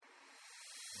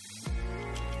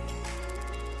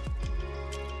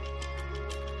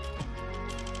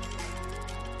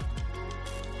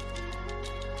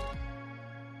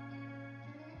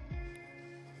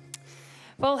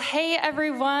Well, hey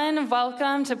everyone,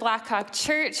 welcome to Blackhawk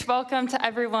Church. Welcome to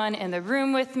everyone in the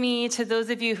room with me, to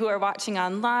those of you who are watching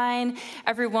online,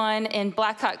 everyone in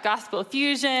Blackhawk Gospel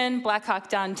Fusion, Blackhawk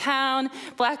Downtown,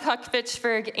 Blackhawk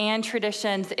Fitchburg, and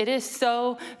Traditions. It is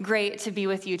so great to be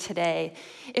with you today.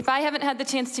 If I haven't had the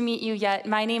chance to meet you yet,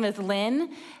 my name is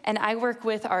Lynn, and I work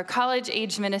with our college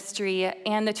age ministry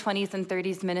and the 20s and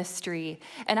 30s ministry.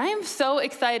 And I am so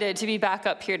excited to be back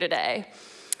up here today.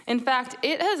 In fact,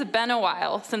 it has been a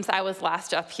while since I was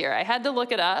last up here. I had to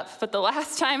look it up, but the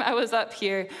last time I was up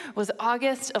here was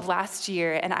August of last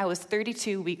year, and I was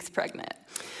 32 weeks pregnant.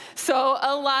 So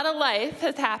a lot of life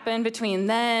has happened between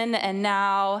then and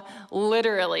now.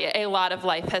 Literally, a lot of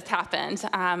life has happened.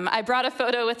 I brought a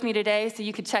photo with me today so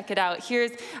you could check it out.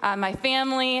 Here's my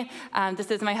family. This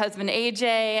is my husband, AJ,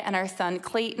 and our son,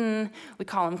 Clayton. We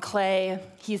call him Clay.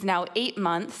 He's now 8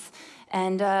 months.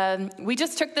 And we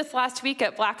just took this last week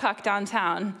at Blackhawk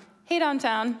Downtown. Hey,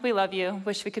 Downtown, we love you.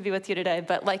 Wish we could be with you today.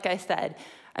 But like I said,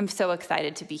 I'm so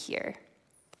excited to be here.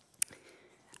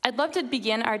 I'd love to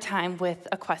begin our time with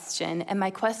a question. And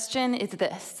my question is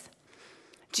this.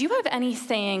 Do you have any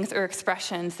sayings or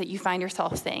expressions that you find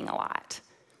yourself saying a lot?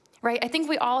 Right? I think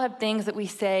we all have things that we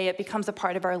say. It becomes a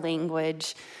part of our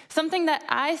language. Something that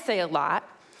I say a lot,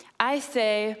 I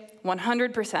say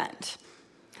 100%.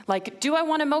 Like, do I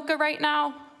want a mocha right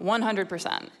now?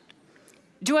 100%.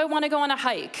 Do I want to go on a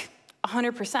hike?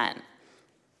 100%.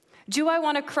 Do I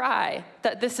want to cry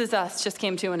that This Is Us just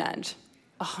came to an end?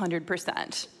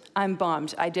 100%. I'm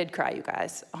bummed. I did cry, you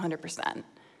guys. 100%.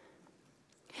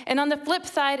 And on the flip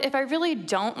side, if I really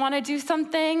don't want to do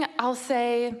something, I'll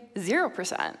say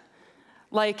 0%.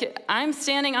 Like, I'm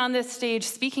standing on this stage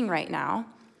speaking right now.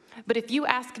 But if you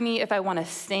ask me if I want to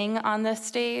sing on this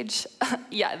stage,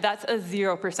 yeah, that's a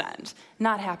 0%.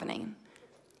 Not happening.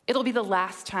 It'll be the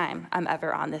last time I'm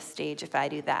ever on this stage if I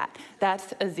do that.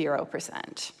 That's a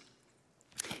 0%.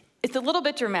 It's a little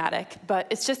bit dramatic, but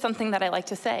it's just something that I like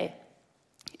to say.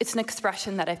 It's an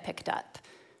expression that I've picked up.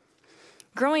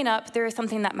 Growing up, there is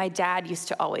something that my dad used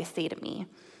to always say to me.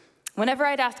 Whenever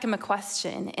I'd ask him a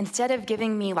question, instead of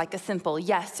giving me like a simple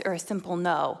yes or a simple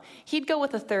no, he'd go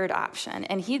with a third option,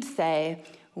 and he'd say,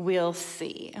 "We'll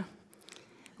see.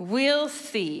 We'll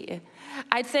see."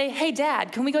 I'd say, "Hey,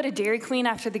 Dad, can we go to Dairy Queen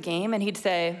after the game?" And he'd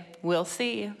say, "We'll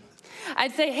see."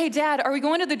 I'd say, "Hey, Dad, are we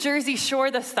going to the Jersey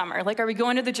Shore this summer? Like, are we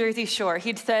going to the Jersey Shore?"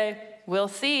 He'd say, "We'll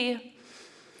see."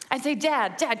 I'd say,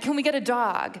 Dad, can we get a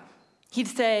dog?" He'd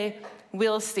say,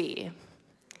 "We'll see."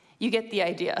 You get the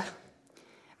idea.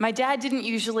 My dad didn't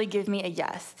usually give me a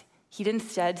yes. He'd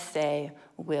instead say,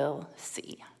 "We'll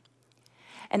see."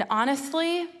 And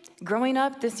honestly, growing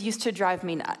up, this used to drive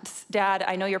me nuts. Dad,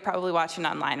 I know you're probably watching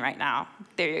online right now.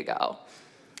 There you go.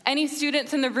 Any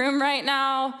students in the room right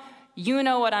now, you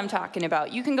know what I'm talking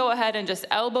about. You can go ahead and just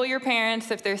elbow your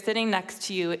parents if they're sitting next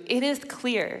to you. It is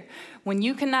clear. When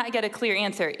you cannot get a clear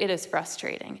answer, it is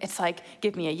frustrating. It's like,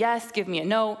 give me a yes, give me a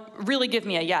no, really give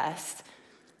me a yes.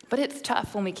 But it's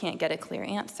tough when we can't get a clear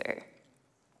answer.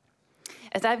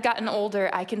 As I've gotten older,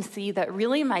 I can see that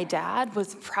really my dad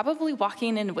was probably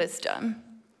walking in wisdom.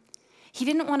 He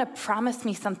didn't want to promise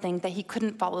me something that he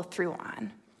couldn't follow through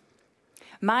on.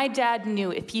 My dad knew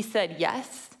if he said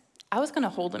yes, I was going to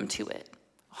hold him to it,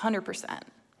 100%.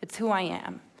 It's who I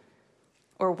am.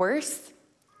 Or worse,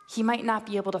 he might not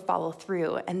be able to follow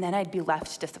through, and then I'd be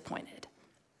left disappointed.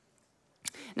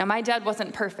 Now, my dad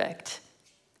wasn't perfect,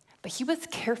 but he was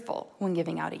careful when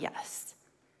giving out a yes.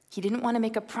 He didn't want to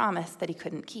make a promise that he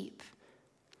couldn't keep.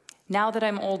 Now that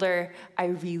I'm older, I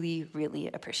really, really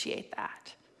appreciate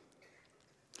that.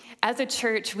 As a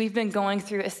church, we've been going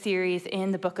through a series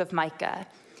in the book of Micah.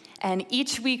 And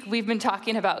each week we've been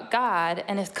talking about God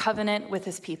and his covenant with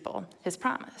his people, his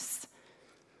promise.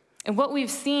 And what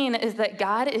we've seen is that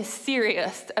God is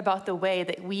serious about the way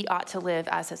that we ought to live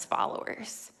as his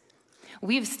followers.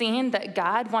 We've seen that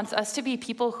God wants us to be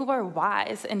people who are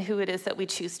wise in who it is that we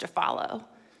choose to follow.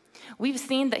 We've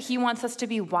seen that he wants us to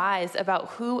be wise about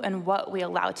who and what we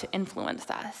allow to influence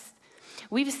us.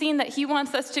 We've seen that he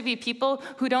wants us to be people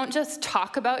who don't just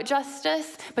talk about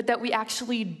justice, but that we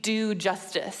actually do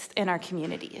justice in our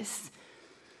communities.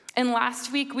 And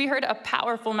last week, we heard a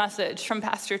powerful message from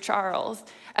Pastor Charles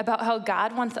about how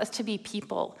God wants us to be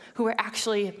people who are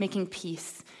actually making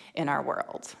peace in our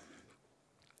world.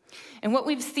 And what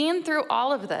we've seen through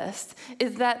all of this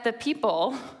is that the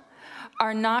people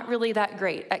are not really that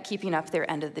great at keeping up their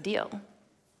end of the deal.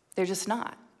 They're just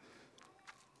not.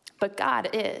 But God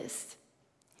is.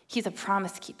 He's a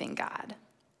promise-keeping God.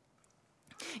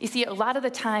 You see, a lot of the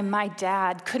time, my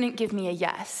dad couldn't give me a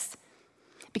yes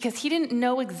because he didn't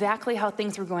know exactly how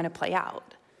things were going to play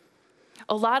out.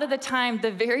 A lot of the time,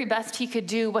 the very best he could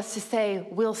do was to say,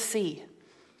 we'll see.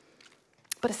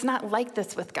 But it's not like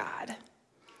this with God.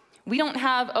 We don't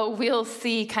have a we'll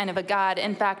see kind of a God.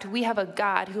 In fact, we have a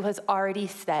God who has already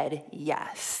said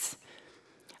yes.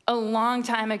 A long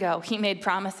time ago, he made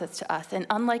promises to us. And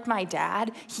unlike my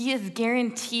dad, he is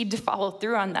guaranteed to follow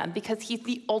through on them because he's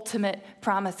the ultimate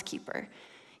promise keeper.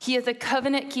 He is a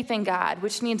covenant-keeping God,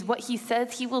 which means what he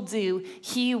says he will do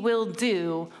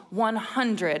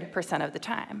 100% of the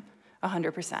time,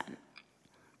 100%.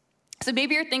 So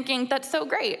maybe you're thinking, that's so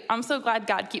great. I'm so glad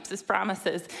God keeps his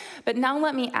promises. But now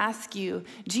let me ask you,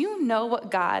 do you know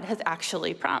what God has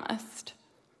actually promised?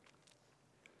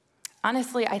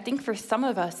 Honestly, I think for some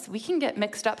of us, we can get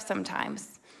mixed up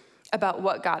sometimes about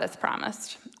what God has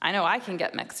promised. I know I can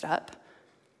get mixed up.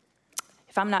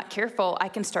 If I'm not careful, I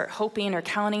can start hoping or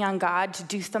counting on God to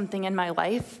do something in my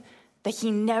life that he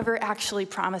never actually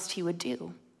promised he would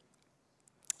do.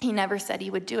 He never said he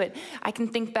would do it. I can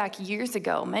think back years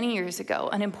ago, many years ago,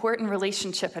 an important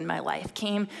relationship in my life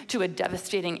came to a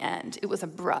devastating end. It was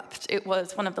abrupt. It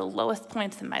was one of the lowest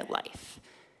points in my life.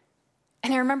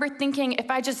 And I remember thinking,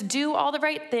 if I just do all the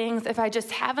right things, if I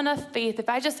just have enough faith, if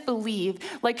I just believe,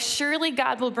 like surely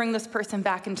God will bring this person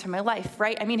back into my life,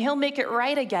 right? I mean, he'll make it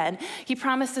right again. He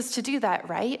promises to do that,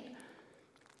 right?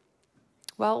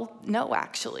 Well, no,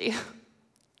 actually.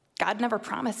 God never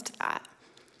promised that.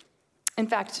 In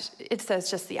fact, it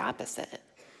says just the opposite.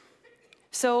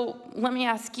 So let me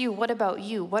ask you, what about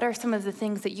you? What are some of the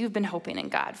things that you've been hoping in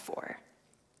God for?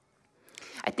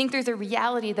 I think there's a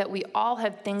reality that we all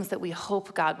have things that we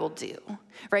hope God will do,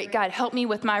 right? God, help me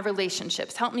with my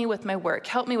relationships. Help me with my work.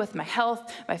 Help me with my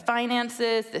health, my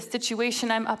finances, the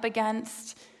situation I'm up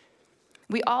against.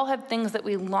 We all have things that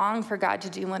we long for God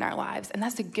to do in our lives, and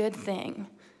that's a good thing.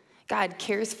 God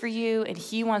cares for you, and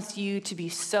he wants you to be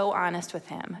so honest with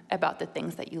him about the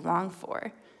things that you long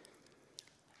for.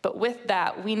 But with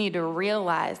that, we need to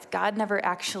realize God never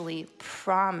actually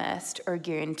promised or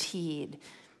guaranteed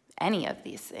any of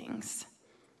these things.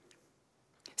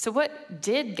 So what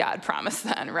did God promise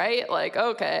then, right? Like,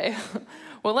 okay,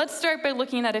 well, let's start by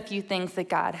looking at a few things that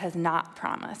God has not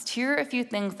promised. Here are a few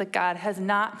things that God has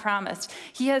not promised.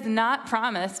 He has not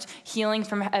promised healing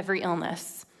from every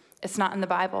illness. It's not in the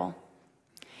Bible.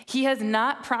 He has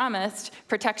not promised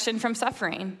protection from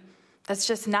suffering. That's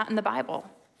just not in the Bible.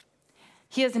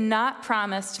 He has not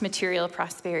promised material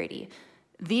prosperity.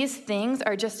 These things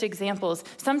are just examples.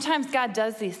 Sometimes God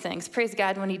does these things, praise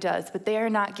God when he does, but they are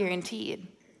not guaranteed.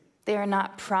 They are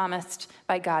not promised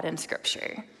by God in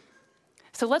Scripture.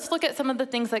 So let's look at some of the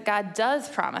things that God does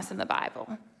promise in the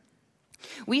Bible.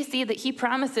 We see that he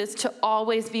promises to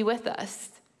always be with us.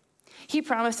 He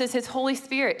promises his Holy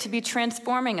Spirit to be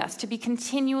transforming us, to be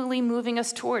continually moving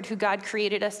us toward who God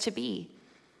created us to be.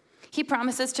 He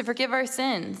promises to forgive our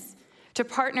sins, to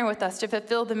partner with us to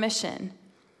fulfill the mission.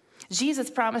 Jesus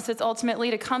promises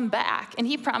ultimately to come back, and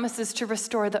he promises to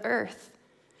restore the earth.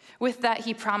 With that,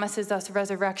 he promises us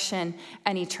resurrection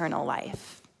and eternal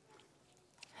life.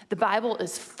 The Bible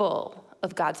is full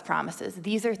of God's promises.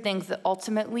 These are things that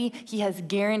ultimately he has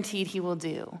guaranteed he will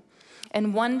do.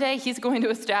 And one day he's going to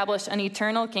establish an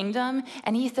eternal kingdom,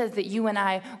 and he says that you and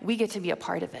I, we get to be a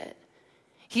part of it.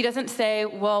 He doesn't say,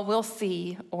 well, we'll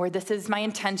see, or this is my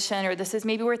intention, or this is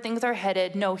maybe where things are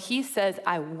headed. No, he says,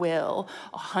 I will,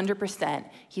 100%.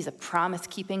 He's a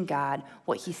promise-keeping God.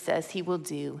 What he says he will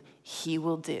do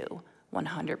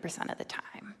 100% of the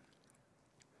time.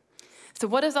 So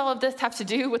what does all of this have to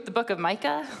do with the book of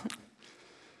Micah?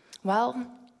 Well,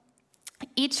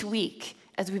 each week,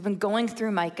 as we've been going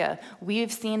through Micah,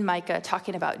 we've seen Micah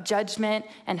talking about judgment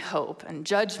and hope,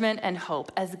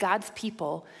 as God's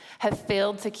people have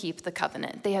failed to keep the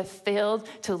covenant. They have failed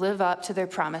to live up to their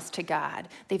promise to God.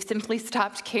 They've simply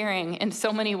stopped caring in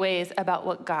so many ways about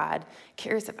what God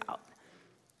cares about.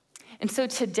 And so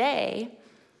today,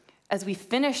 as we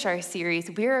finish our series,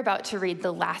 we're about to read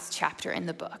the last chapter in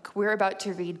the book. We're about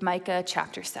to read Micah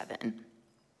chapter 7.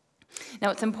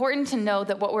 Now, it's important to know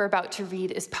that what we're about to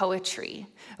read is poetry.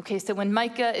 Okay, so when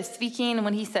Micah is speaking,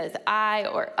 when he says I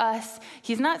or us,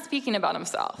 he's not speaking about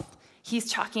himself. He's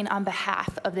talking on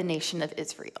behalf of the nation of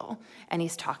Israel, and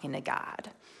he's talking to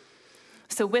God.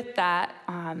 So with that,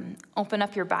 open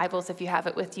up your Bibles, if you have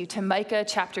it with you, to Micah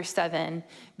chapter 7,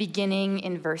 beginning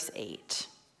in verse 8.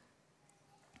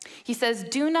 He says,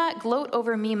 "Do not gloat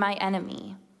over me, my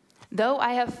enemy. Though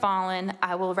I have fallen,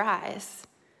 I will rise.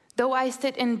 Though I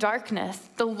sit in darkness,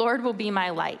 the Lord will be my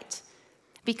light.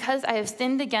 Because I have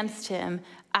sinned against him,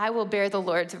 I will bear the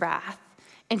Lord's wrath.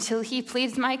 Until he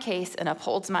pleads my case and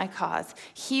upholds my cause,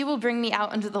 he will bring me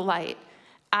out into the light.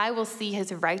 I will see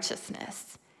his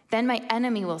righteousness. Then my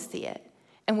enemy will see it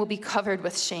and will be covered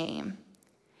with shame.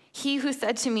 He who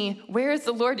said to me, 'Where is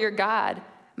the Lord your God?'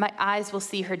 My eyes will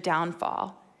see her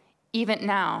downfall. Even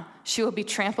now, she will be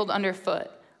trampled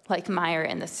underfoot like mire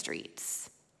in the streets."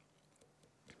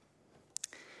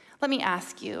 Let me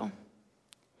ask you,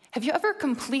 have you ever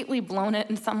completely blown it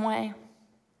in some way?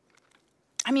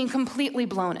 I mean, completely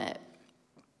blown it.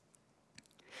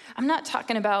 I'm not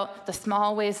talking about the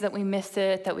small ways that we miss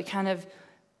it, that we kind of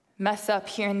mess up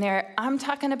here and there. I'm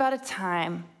talking about a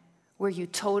time where you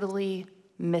totally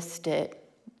missed it,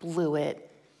 blew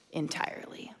it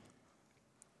entirely.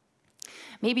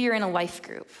 Maybe you're in a life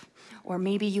group, or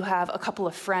maybe you have a couple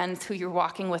of friends who you're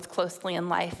walking with closely in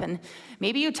life, and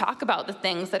maybe you talk about the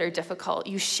things that are difficult.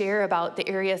 You share about the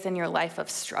areas in your life of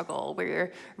struggle where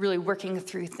you're really working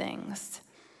through things.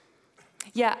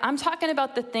 Yeah, I'm talking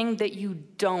about the thing that you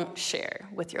don't share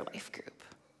with your life group.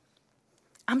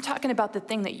 I'm talking about the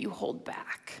thing that you hold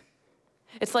back.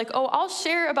 It's like, oh, I'll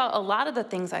share about a lot of the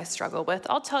things I struggle with.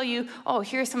 I'll tell you, oh,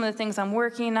 here's some of the things I'm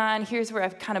working on. Here's where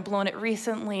I've kind of blown it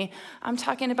recently. I'm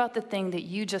talking about the thing that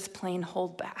you just plain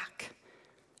hold back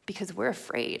because we're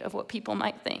afraid of what people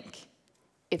might think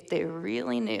if they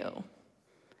really knew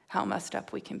how messed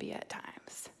up we can be at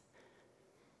times.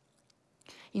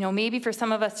 You know, maybe for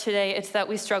some of us today, it's that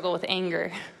we struggle with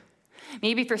anger.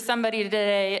 Maybe for somebody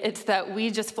today, it's that we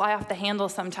just fly off the handle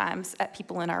sometimes at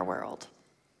people in our world.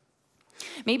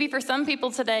 Maybe for some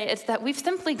people today, it's that we've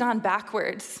simply gone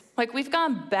backwards. Like we've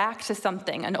gone back to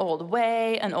something, an old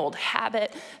way, an old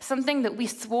habit, something that we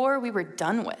swore we were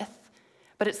done with.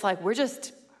 But it's like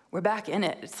we're back in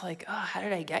it. It's like, oh, how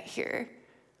did I get here?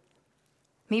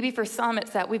 Maybe for some,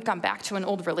 it's that we've gone back to an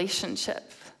old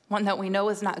relationship, one that we know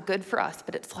is not good for us,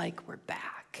 but it's like we're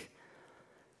back.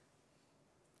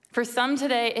 For some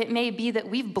today, it may be that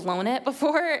we've blown it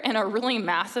before in a really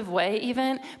massive way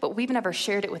even, but we've never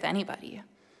shared it with anybody.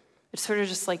 It's sort of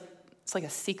just like, it's like a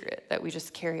secret that we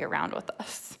just carry around with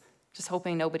us, just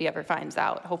hoping nobody ever finds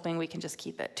out, hoping we can just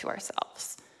keep it to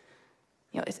ourselves.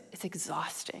 You know, it's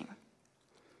exhausting.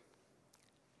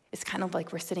 It's kind of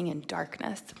like we're sitting in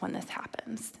darkness when this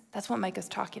happens. That's what Micah's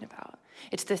talking about.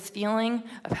 It's this feeling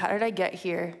of, how did I get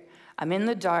here? I'm in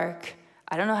the dark.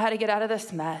 I don't know how to get out of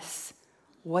this mess.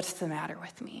 What's the matter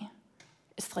with me?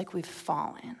 It's like we've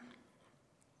fallen.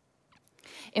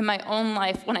 In my own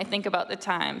life, when I think about the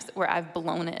times where I've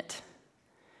blown it,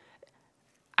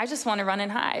 I just want to run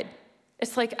and hide.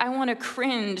 It's like I want to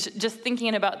cringe just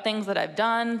thinking about things that I've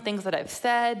done, things that I've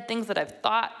said, things that I've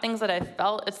thought, things that I've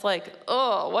felt. It's like,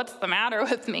 oh, what's the matter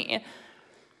with me?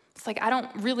 It's like I don't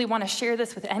really want to share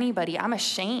this with anybody. I'm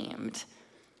ashamed.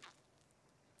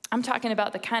 I'm talking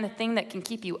about the kind of thing that can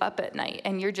keep you up at night,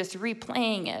 and you're just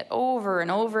replaying it over and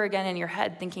over again in your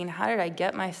head, thinking, how did I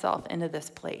get myself into this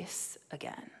place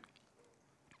again?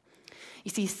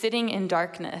 You see, sitting in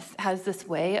darkness has this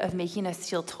way of making us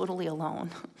feel totally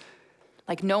alone.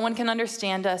 Like no one can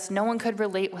understand us, no one could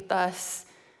relate with us,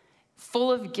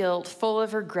 full of guilt, full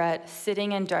of regret,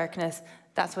 sitting in darkness.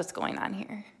 That's what's going on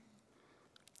here.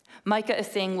 Micah is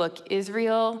saying, look,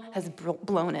 Israel has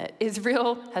blown it.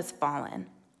 Israel has fallen.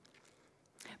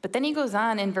 But then he goes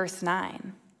on in verse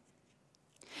 9.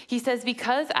 He says,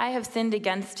 because I have sinned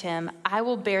against him, I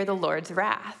will bear the Lord's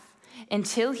wrath.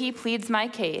 Until he pleads my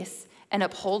case and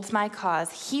upholds my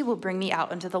cause, he will bring me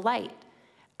out into the light.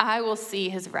 I will see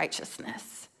his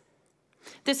righteousness.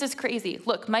 This is crazy.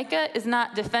 Look, Micah is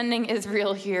not defending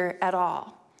Israel here at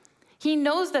all. He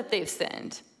knows that they've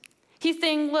sinned. He's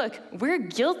saying, look, we're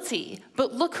guilty,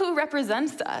 but look who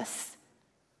represents us.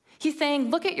 He's saying,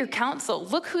 look at your counsel.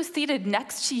 Look who's seated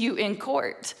next to you in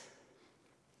court.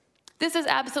 This is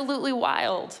absolutely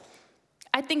wild.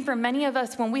 I think for many of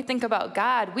us, when we think about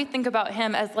God, we think about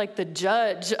him as like the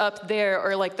judge up there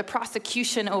or like the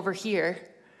prosecution over here,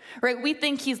 right? We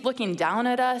think he's looking down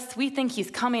at us. We think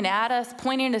he's coming at us,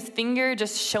 pointing his finger,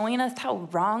 just showing us how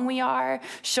wrong we are,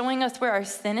 showing us where our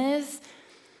sin is.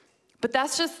 But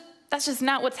that's just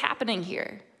not what's happening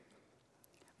here.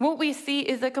 What we see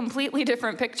is a completely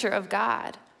different picture of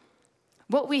God.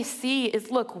 What we see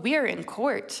is, look, we are in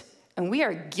court and we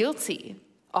are guilty.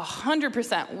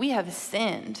 100%, we have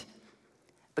sinned.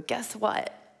 But guess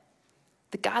what?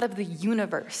 The God of the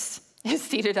universe is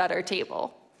seated at our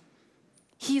table.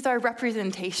 He's our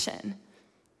representation.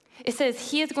 It says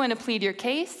he is going to plead your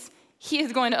case, he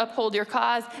is going to uphold your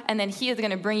cause, and then he is going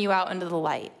to bring you out into the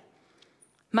light.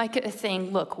 Micah is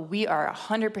saying, look, we are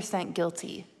 100%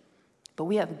 guilty. But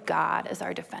we have God as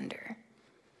our defender.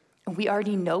 And we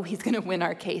already know he's going to win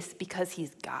our case because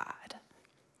he's God.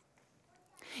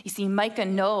 You see, Micah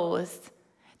knows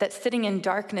that sitting in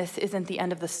darkness isn't the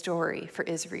end of the story for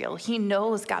Israel. He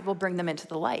knows God will bring them into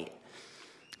the light.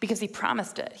 because he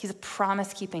promised it. He's a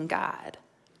promise-keeping God.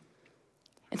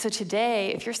 And so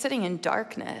today, if you're sitting in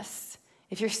darkness,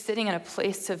 if you're sitting in a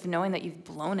place of knowing that you've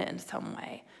blown it in some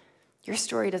way, your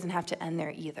story doesn't have to end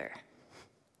there either.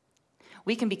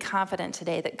 We can be confident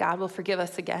today that God will forgive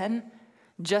us again,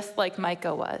 just like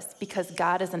Micah was, because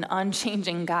God is an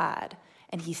unchanging God,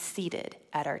 and he's seated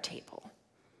at our table.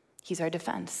 He's our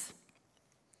defense.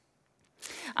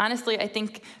 Honestly, I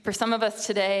think for some of us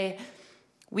today,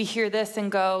 we hear this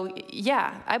and go,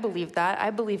 yeah, I believe that. I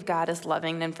believe God is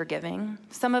loving and forgiving.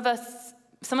 Some of us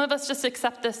just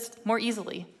accept this more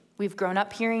easily. We've grown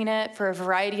up hearing it for a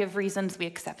variety of reasons. We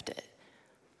accept it.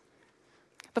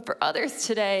 But for others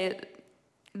today,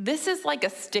 this is like a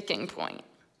sticking point.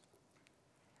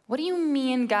 What do you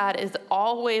mean God is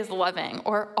always loving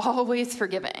or always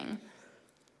forgiving?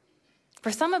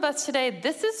 For some of us today,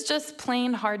 this is just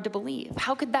plain hard to believe.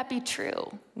 How could that be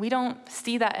true? We don't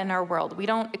see that in our world. We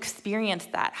don't experience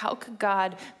that. How could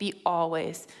God be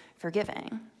always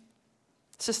forgiving?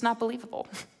 It's just not believable.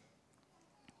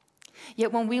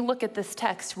 Yet when we look at this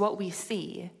text, what we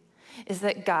see is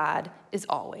that God is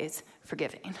always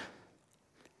forgiving.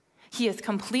 He is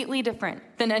completely different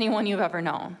than anyone you've ever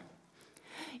known.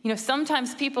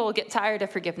 Sometimes people get tired of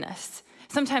forgiveness.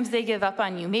 Sometimes they give up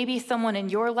on you. Maybe someone in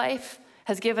your life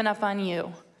has given up on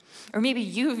you, or maybe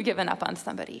you've given up on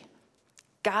somebody.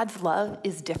 God's love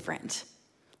is different.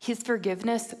 His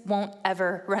forgiveness won't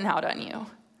ever run out on you.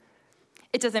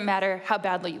 It doesn't matter how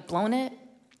badly you've blown it.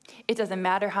 It doesn't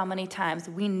matter how many times.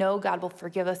 We know God will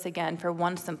forgive us again for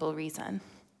one simple reason.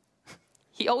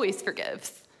 He always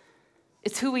forgives.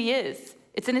 It's who he is.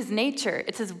 It's in his nature.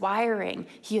 It's his wiring.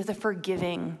 He is a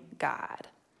forgiving God.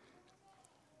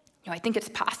 I think it's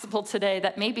possible today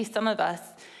that maybe some of us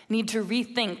need to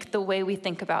rethink the way we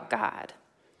think about God.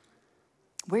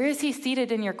 Where is he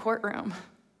seated in your courtroom?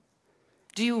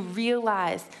 Do you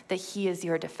realize that he is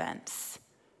your defense?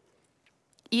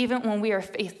 Even when we are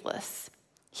faithless,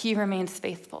 he remains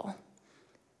faithful.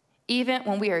 Even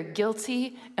when we are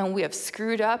guilty and we have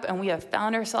screwed up and we have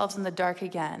found ourselves in the dark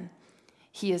again,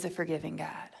 he is a forgiving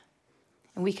God.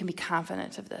 And we can be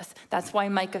confident of this. That's why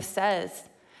Micah says,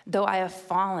 though I have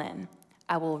fallen,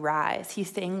 I will rise.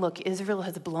 He's saying, look, Israel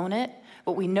has blown it,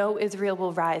 but we know Israel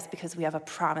will rise because we have a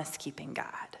promise-keeping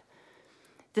God.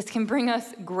 This can bring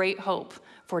us great hope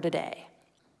for today.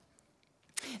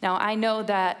 Now, I know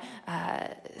that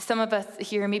some of us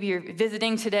here, maybe you're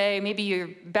visiting today, maybe you're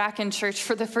back in church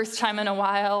for the first time in a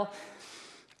while.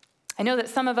 I know that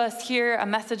some of us hear a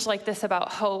message like this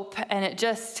about hope, and it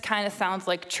just kind of sounds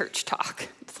like church talk.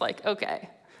 It's like, okay,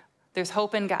 there's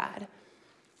hope in God.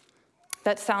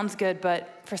 That sounds good,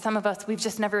 but for some of us, we've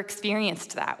just never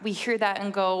experienced that. We hear that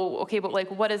and go, okay, but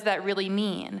what does that really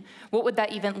mean? What would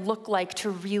that even look like to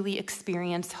really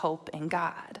experience hope in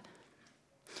God?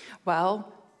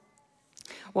 Well,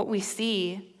 what we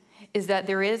see is that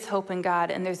there is hope in God,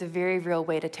 and there's a very real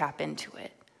way to tap into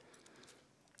it.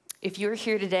 If you're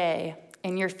here today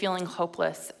and you're feeling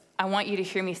hopeless, I want you to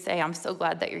hear me say, I'm so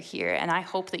glad that you're here, and I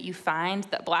hope that you find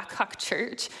that Blackhawk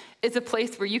Church is a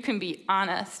place where you can be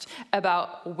honest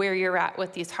about where you're at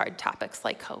with these hard topics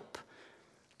like hope.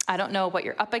 I don't know what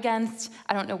you're up against.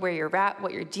 I don't know where you're at,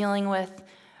 what you're dealing with,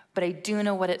 but I do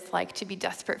know what it's like to be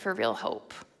desperate for real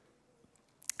hope.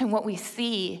 And what we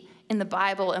see in the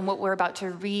Bible and what we're about to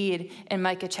read in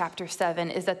Micah chapter 7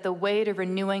 is that the way to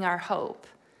renewing our hope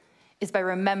is by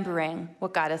remembering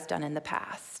what God has done in the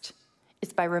past.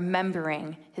 It's by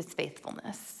remembering his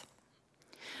faithfulness.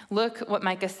 Look what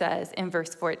Micah says in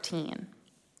verse 14.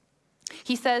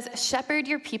 He says, shepherd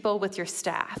your people with your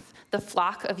staff, the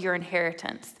flock of your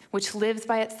inheritance, which lives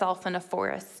by itself in a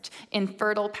forest, in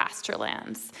fertile pasture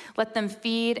lands. Let them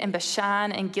feed in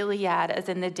Bashan and Gilead as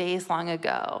in the days long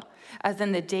ago. As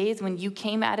in the days when you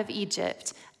came out of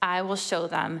Egypt, I will show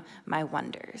them my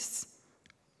wonders.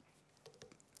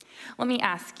 Let me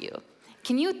ask you,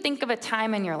 can you think of a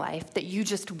time in your life that you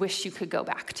just wish you could go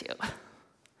back to?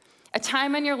 A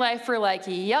time in your life where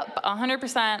yep,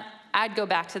 100%, I'd go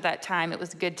back to that time. It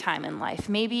was a good time in life.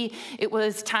 Maybe it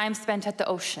was time spent at the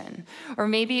ocean, or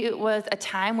maybe it was a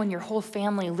time when your whole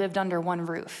family lived under one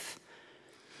roof.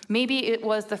 Maybe it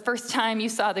was the first time you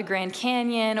saw the Grand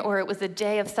Canyon, or it was a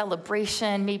day of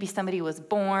celebration. Maybe somebody was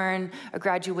born, a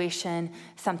graduation,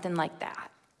 something like that.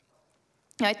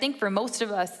 I think for most of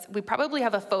us, we probably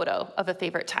have a photo of a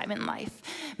favorite time in life.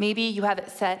 Maybe you have it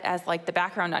set as the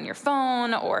background on your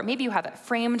phone, or maybe you have it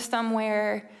framed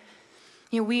somewhere.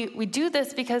 We do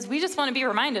this because we just want to be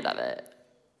reminded of it.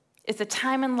 It's a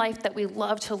time in life that we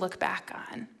love to look back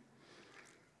on.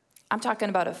 I'm talking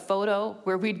about a photo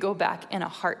where we'd go back in a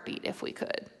heartbeat if we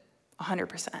could,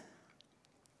 100%.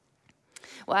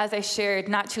 Well, as I shared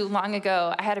not too long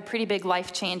ago, I had a pretty big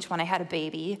life change when I had a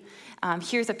baby.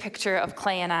 Here's a picture of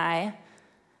Clay and I.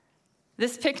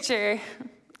 This picture,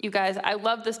 you guys, I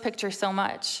love this picture so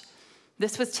much.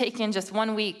 This was taken just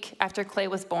 1 week after Clay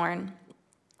was born.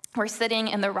 We're sitting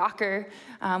in the rocker,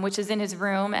 which is in his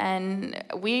room, and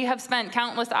we have spent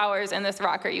countless hours in this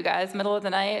rocker, you guys. Middle of the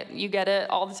night, you get it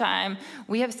all the time.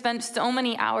 We have spent so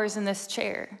many hours in this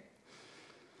chair.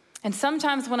 And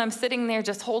sometimes when I'm sitting there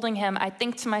just holding him, I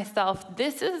think to myself,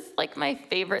 this is like my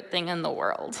favorite thing in the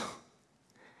world.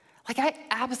 Like, I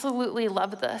absolutely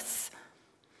love this.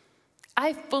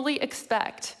 I fully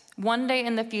expect one day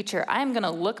in the future, I'm going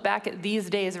to look back at these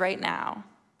days right now,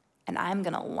 and I'm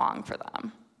going to long for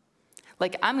them.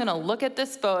 Like, I'm going to look at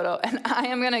this photo, and I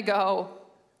am going to go,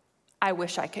 I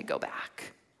wish I could go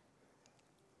back.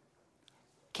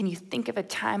 Can you think of a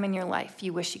time in your life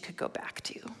you wish you could go back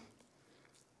to?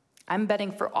 I'm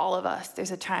betting for all of us,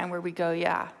 there's a time where we go,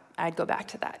 yeah, I'd go back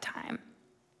to that time.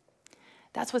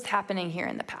 That's what's happening here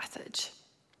in the passage.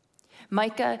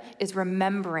 Micah is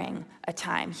remembering a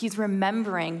time. He's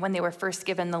remembering when they were first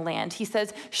given the land. He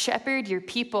says, shepherd your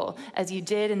people as you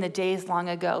did in the days long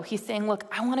ago. He's saying, look,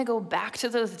 I want to go back to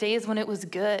those days when it was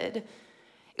good.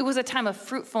 It was a time of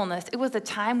fruitfulness. It was a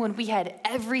time when we had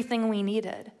everything we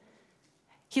needed.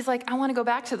 He's like, I want to go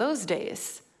back to those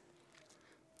days.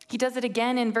 He does it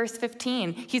again in verse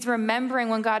 15. He's remembering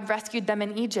when God rescued them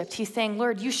in Egypt. He's saying,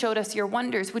 Lord, you showed us your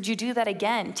wonders. Would you do that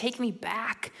again? Take me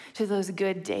back to those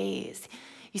good days.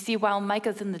 You see, while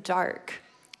Micah's in the dark,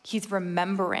 he's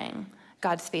remembering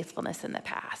God's faithfulness in the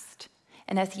past.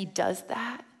 And as he does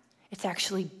that, it's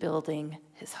actually building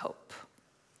his hope.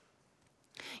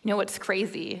 You know what's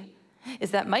crazy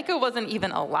is that Micah wasn't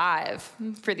even alive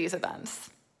for these events.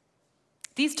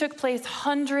 These took place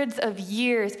hundreds of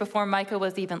years before Micah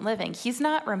was even living. He's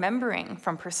not remembering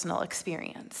from personal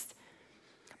experience,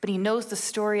 but he knows the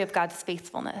story of God's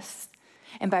faithfulness.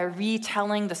 And by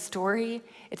retelling the story,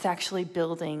 it's actually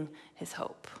building his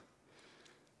hope.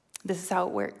 This is how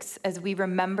it works. As we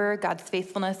remember God's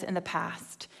faithfulness in the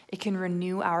past, it can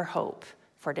renew our hope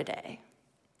for today.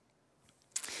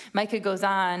 Micah goes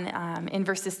on in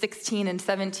verses 16 and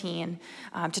 17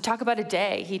 to talk about a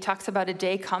day. He talks about a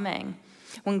day coming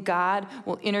when God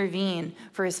will intervene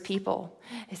for his people.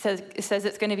 It says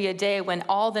it's going to be a day when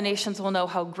all the nations will know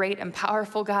how great and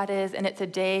powerful God is, and it's a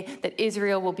day that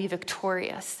Israel will be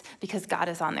victorious because God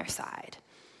is on their side.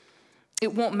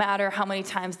 It won't matter how many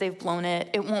times they've blown it.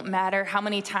 It won't matter how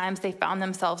many times they found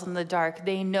themselves in the dark.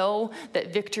 They know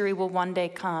that victory will one day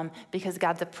come because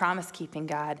God's a promise-keeping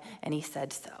God, and he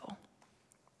said so.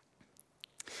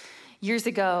 Years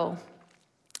ago,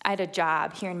 I had a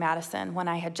job here in Madison when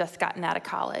I had just gotten out of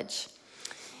college.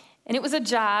 And it was a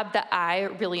job that I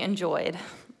really enjoyed.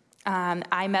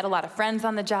 I met a lot of friends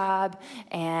on the job,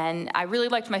 and I really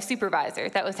liked my supervisor.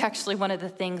 That was actually one of the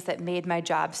things that made my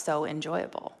job so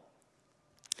enjoyable.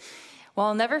 Well,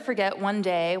 I'll never forget one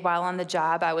day while on the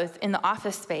job, I was in the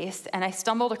office space, and I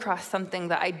stumbled across something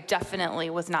that I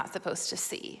definitely was not supposed to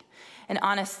see. And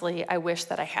honestly, I wish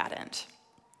that I hadn't.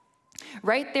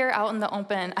 Right there out in the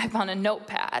open, I found a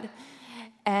notepad,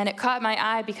 and it caught my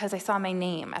eye because I saw my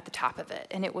name at the top of it,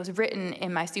 and it was written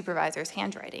in my supervisor's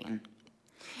handwriting.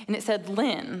 And it said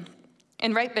Lynn,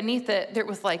 and right beneath it, there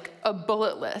was like a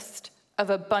bullet list of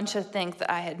a bunch of things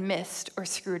that I had missed or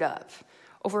screwed up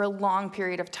over a long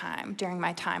period of time during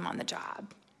my time on the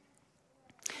job.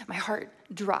 My heart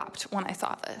dropped when I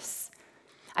saw this.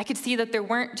 I could see that there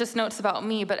weren't just notes about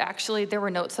me, but actually there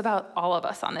were notes about all of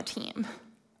us on the team.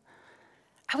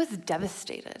 I was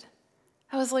devastated.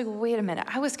 I was like, wait a minute,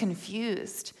 I was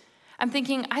confused. I'm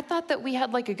thinking, I thought that we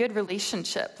had like a good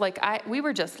relationship. We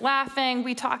were just laughing,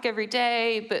 we talk every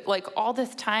day, but like all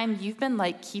this time you've been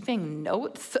like keeping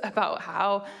notes about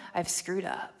how I've screwed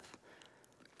up.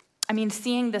 I mean,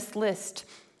 seeing this list,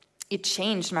 it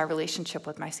changed my relationship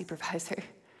with my supervisor.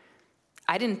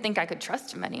 I didn't think I could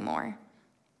trust him anymore.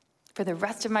 For the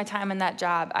rest of my time in that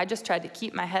job, I just tried to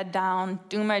keep my head down,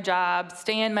 do my job,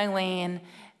 stay in my lane,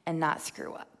 and not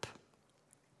screw up.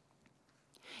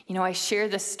 You know, I share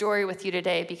this story with you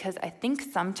today because I think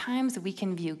sometimes we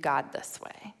can view God this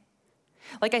way.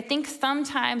 Like, I think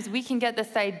sometimes we can get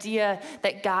this idea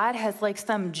that God has like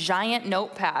some giant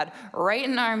notepad right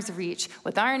in arm's reach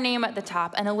with our name at the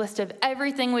top and a list of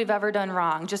everything we've ever done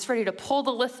wrong, just ready to pull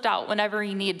the list out whenever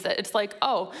he needs it. It's like,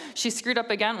 oh, she screwed up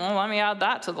again. Well, let me add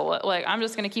that to the list. Like, I'm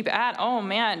just going to keep adding. Oh,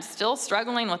 man, still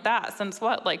struggling with that since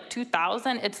what, like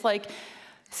 2000? It's like,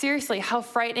 seriously, how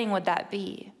frightening would that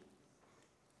be?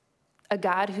 A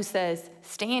God who says,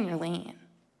 stay in your lane.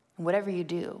 Whatever you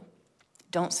do,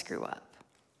 don't screw up.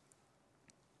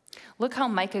 Look how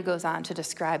Micah goes on to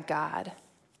describe God.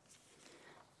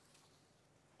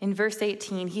 In verse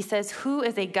 18, he says, "Who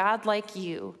is a God like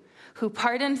you, who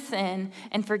pardons sin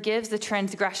and forgives the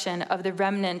transgression of the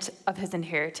remnant of his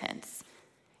inheritance?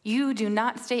 You do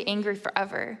not stay angry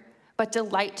forever, but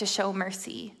delight to show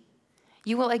mercy.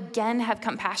 You will again have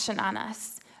compassion on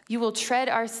us. You will tread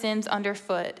our sins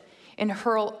underfoot and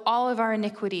hurl all of our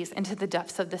iniquities into the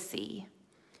depths of the sea.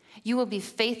 You will be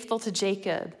faithful to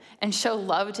Jacob and show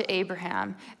love to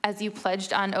Abraham, as you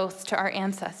pledged on oath to our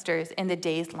ancestors in the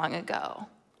days long ago."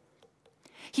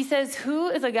 He says, who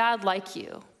is a God like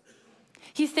you?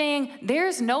 He's saying,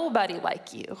 there's nobody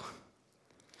like you.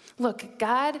 Look,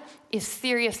 God is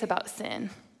serious about sin.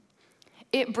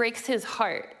 It breaks his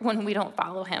heart when we don't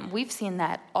follow him. We've seen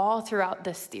that all throughout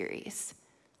this series.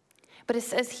 But it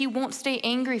says he won't stay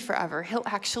angry forever. He'll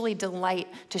actually delight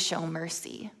to show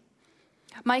mercy.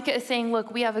 Micah is saying,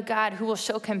 look, we have a God who will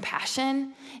show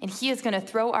compassion, and he is going to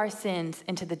throw our sins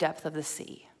into the depth of the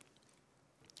sea.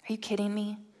 Are you kidding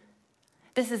me?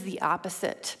 This is the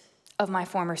opposite of my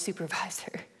former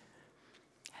supervisor.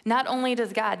 Not only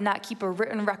does God not keep a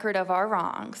written record of our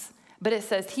wrongs, but it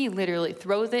says he literally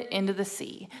throws it into the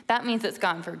sea. That means it's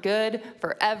gone for good,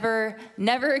 forever,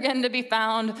 never again to be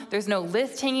found. There's no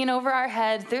list hanging over our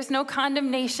heads. There's no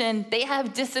condemnation. They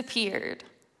have disappeared.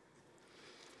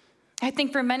 I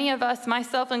think for many of us,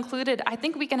 myself included, I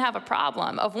think we can have a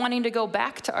problem of wanting to go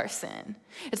back to our sin.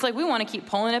 It's like we want to keep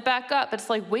pulling it back up. It's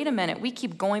like, wait a minute, we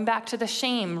keep going back to the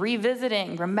shame,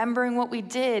 revisiting, remembering what we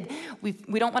did. We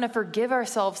don't want to forgive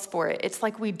ourselves for it. It's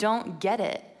like we don't get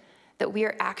it, that we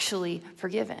are actually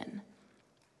forgiven.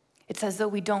 It's as though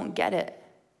we don't get it,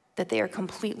 that they are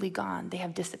completely gone. They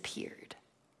have disappeared.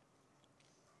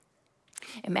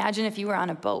 Imagine if you were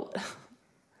on a boat.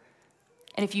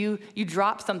 And if you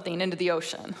drop something into the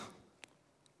ocean,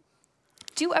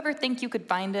 do you ever think you could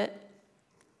find it?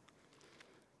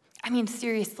 I mean,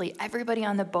 seriously, everybody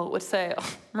on the boat would say,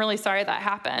 oh, I'm really sorry that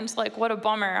happened. Like, what a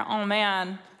bummer. Oh,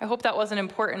 man, I hope that wasn't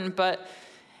important. But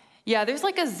yeah, there's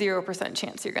like a 0%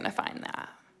 chance you're going to find that.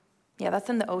 Yeah, that's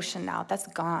in the ocean now. That's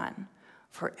gone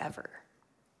forever.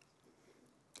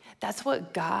 That's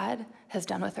what God has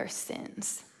done with our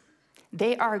sins.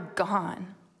 They are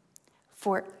gone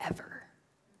forever.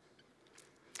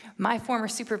 My former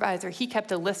supervisor, he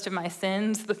kept a list of my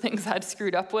sins, the things I'd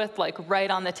screwed up with, like right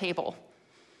on the table.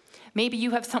 Maybe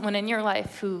you have someone in your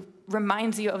life who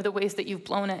reminds you of the ways that you've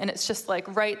blown it, and it's just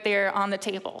like right there on the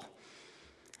table.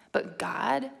 But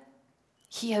God,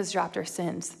 he has dropped our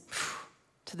sins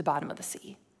to the bottom of the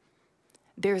sea.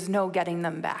 There's no getting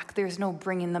them back. There's no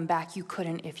bringing them back. You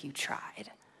couldn't if you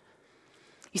tried.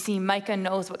 You see, Micah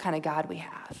knows what kind of God we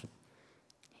have.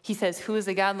 He says, who is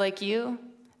a God like you?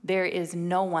 There is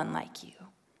no one like you.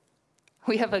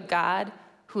 We have a God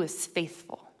who is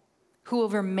faithful, who will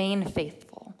remain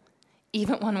faithful,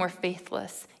 even when we're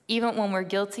faithless, even when we're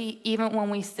guilty, even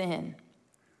when we sin.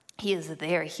 He is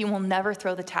there. He will never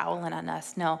throw the towel in on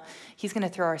us. No, he's going to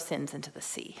throw our sins into the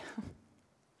sea.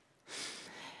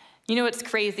 You know what's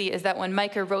crazy is that when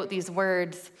Micah wrote these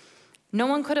words, no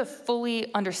one could have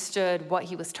fully understood what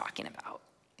he was talking about.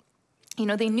 You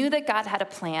know, they knew that God had a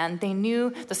plan. They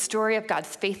knew the story of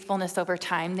God's faithfulness over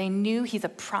time. They knew he's a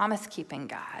promise-keeping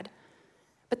God.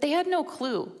 But they had no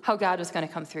clue how God was going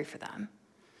to come through for them.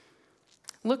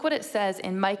 Look what it says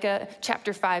in Micah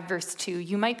chapter 5, verse 2.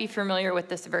 You might be familiar with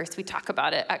this verse. We talk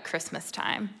about it at Christmas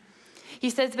time. He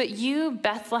says, but you,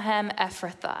 Bethlehem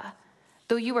Ephrathah,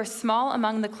 though you are small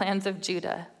among the clans of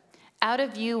Judah, out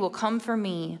of you will come for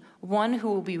me one who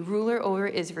will be ruler over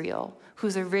Israel,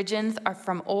 whose origins are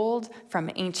from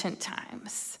ancient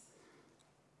times.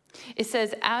 It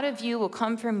says, out of you will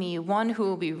come for me one who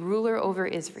will be ruler over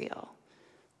Israel.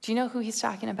 Do you know who he's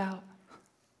talking about?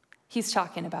 He's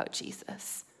talking about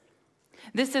Jesus.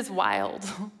 This is wild.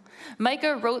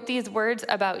 Micah wrote these words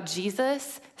about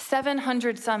Jesus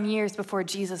 700 some years before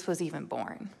Jesus was even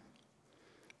born.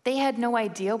 They had no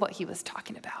idea what he was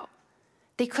talking about.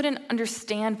 They couldn't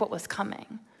understand what was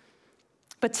coming.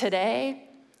 But today,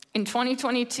 in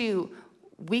 2022,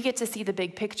 we get to see the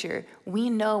big picture. We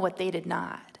know what they did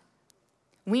not.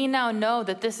 We now know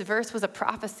that this verse was a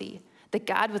prophecy, that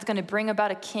God was going to bring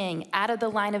about a king out of the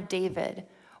line of David,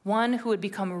 one who would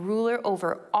become ruler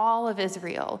over all of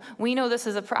Israel. We know this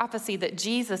is a prophecy that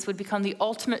Jesus would become the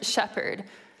ultimate shepherd,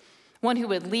 one who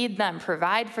would lead them,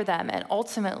 provide for them, and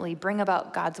ultimately bring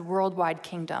about God's worldwide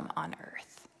kingdom on earth.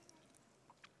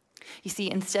 You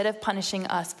see, instead of punishing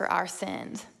us for our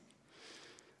sins,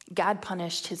 God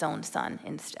punished his own son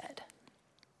instead.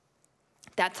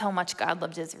 That's how much God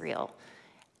loved Israel,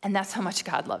 and that's how much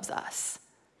God loves us.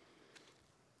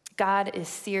 God is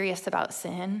serious about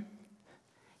sin,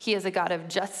 He is a God of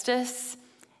justice.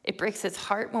 It breaks his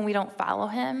heart when we don't follow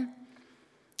him.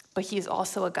 But he is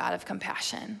also a God of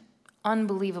compassion,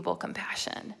 unbelievable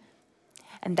compassion.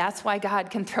 And that's why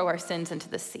God can throw our sins into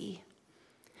the sea,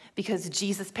 because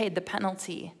Jesus paid the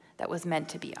penalty that was meant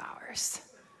to be ours.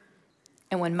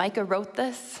 And when Micah wrote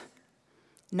this,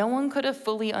 no one could have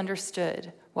fully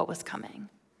understood what was coming.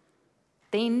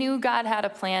 They knew God had a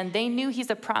plan. They knew he's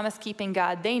a promise-keeping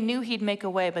God. They knew he'd make a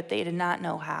way, but they did not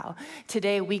know how.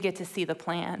 Today, we get to see the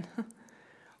plan.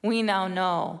 We now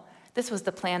know this was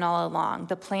the plan all along.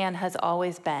 The plan has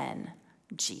always been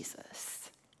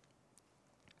Jesus.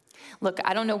 Look,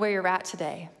 I don't know where you're at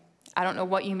today. I don't know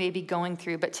what you may be going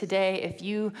through, but today, if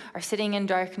you are sitting in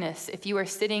darkness, if you are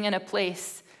sitting in a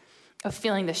place of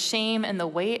feeling the shame and the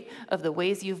weight of the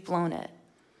ways you've blown it,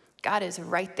 God is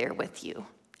right there with you,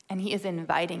 and he is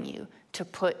inviting you to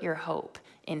put your hope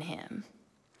in him.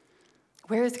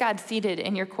 Where is God seated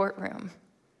in your courtroom?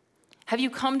 Have you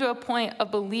come to a point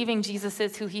of believing Jesus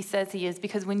is who he says he is?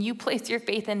 Because when you place your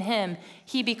faith in him,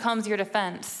 he becomes your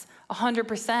defense,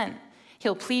 100%.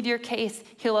 He'll plead your case,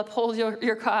 he'll uphold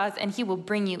your cause, and he will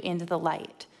bring you into the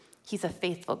light. He's a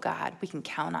faithful God. We can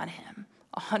count on him,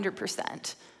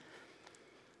 100%.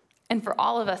 And for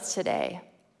all of us today,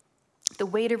 the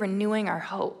way to renewing our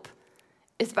hope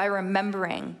is by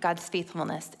remembering God's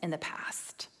faithfulness in the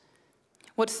past.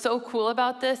 What's so cool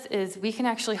about this is we can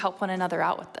actually help one another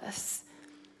out with this.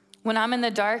 When I'm in the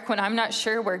dark, when I'm not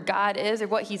sure where God is or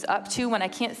what he's up to, when I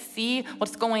can't see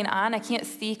what's going on, I can't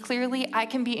see clearly, I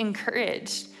can be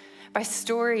encouraged by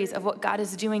stories of what God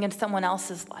is doing in someone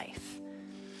else's life.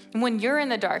 And when you're in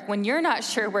the dark, when you're not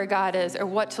sure where God is or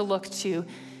what to look to,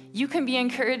 you can be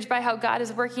encouraged by how God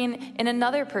is working in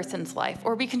another person's life.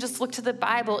 Or we can just look to the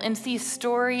Bible and see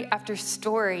story after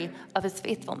story of his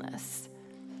faithfulness.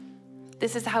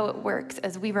 This is how it works.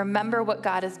 As we remember what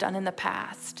God has done in the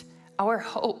past, our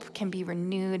hope can be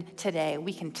renewed today.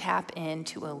 We can tap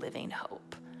into a living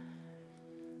hope.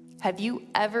 Have you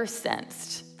ever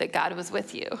sensed that God was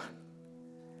with you?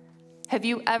 Have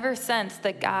you ever sensed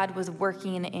that God was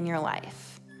working in your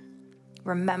life?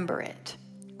 Remember it.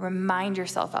 Remind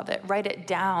yourself of it. Write it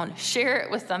down. Share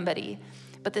it with somebody.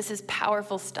 But this is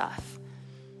powerful stuff.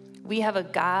 We have a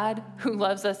God who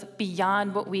loves us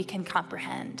beyond what we can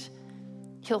comprehend.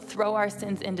 He'll throw our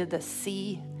sins into the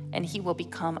sea, and he will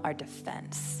become our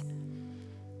defense.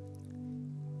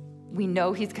 We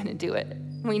know he's going to do it.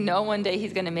 We know one day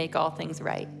he's going to make all things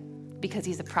right because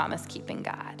he's a promise-keeping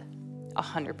God,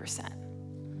 100%.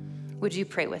 Would you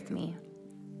pray with me?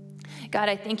 God,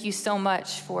 I thank you so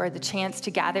much for the chance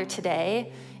to gather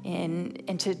today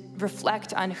and to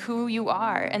reflect on who you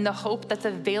are and the hope that's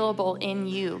available in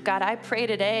you. God, I pray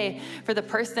today for the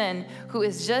person who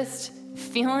is just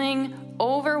feeling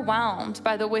overwhelmed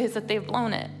by the ways that they've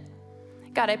blown it.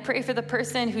 God, I pray for the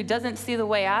person who doesn't see the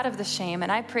way out of the shame,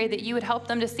 and I pray that you would help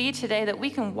them to see today that we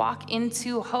can walk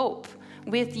into hope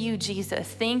with you, Jesus.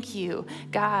 Thank you,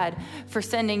 God, for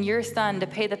sending your son to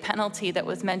pay the penalty that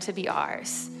was meant to be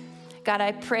ours. God,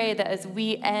 I pray that as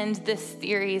we end this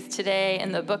series today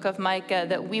in the book of Micah,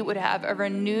 that we would have a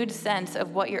renewed sense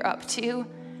of what you're up to.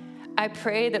 I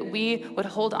pray that we would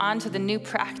hold on to the new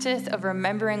practice of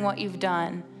remembering what you've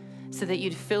done so that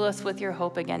you'd fill us with your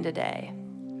hope again today.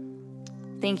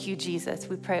 Thank you, Jesus.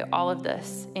 We pray all of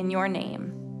this in your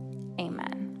name. Amen.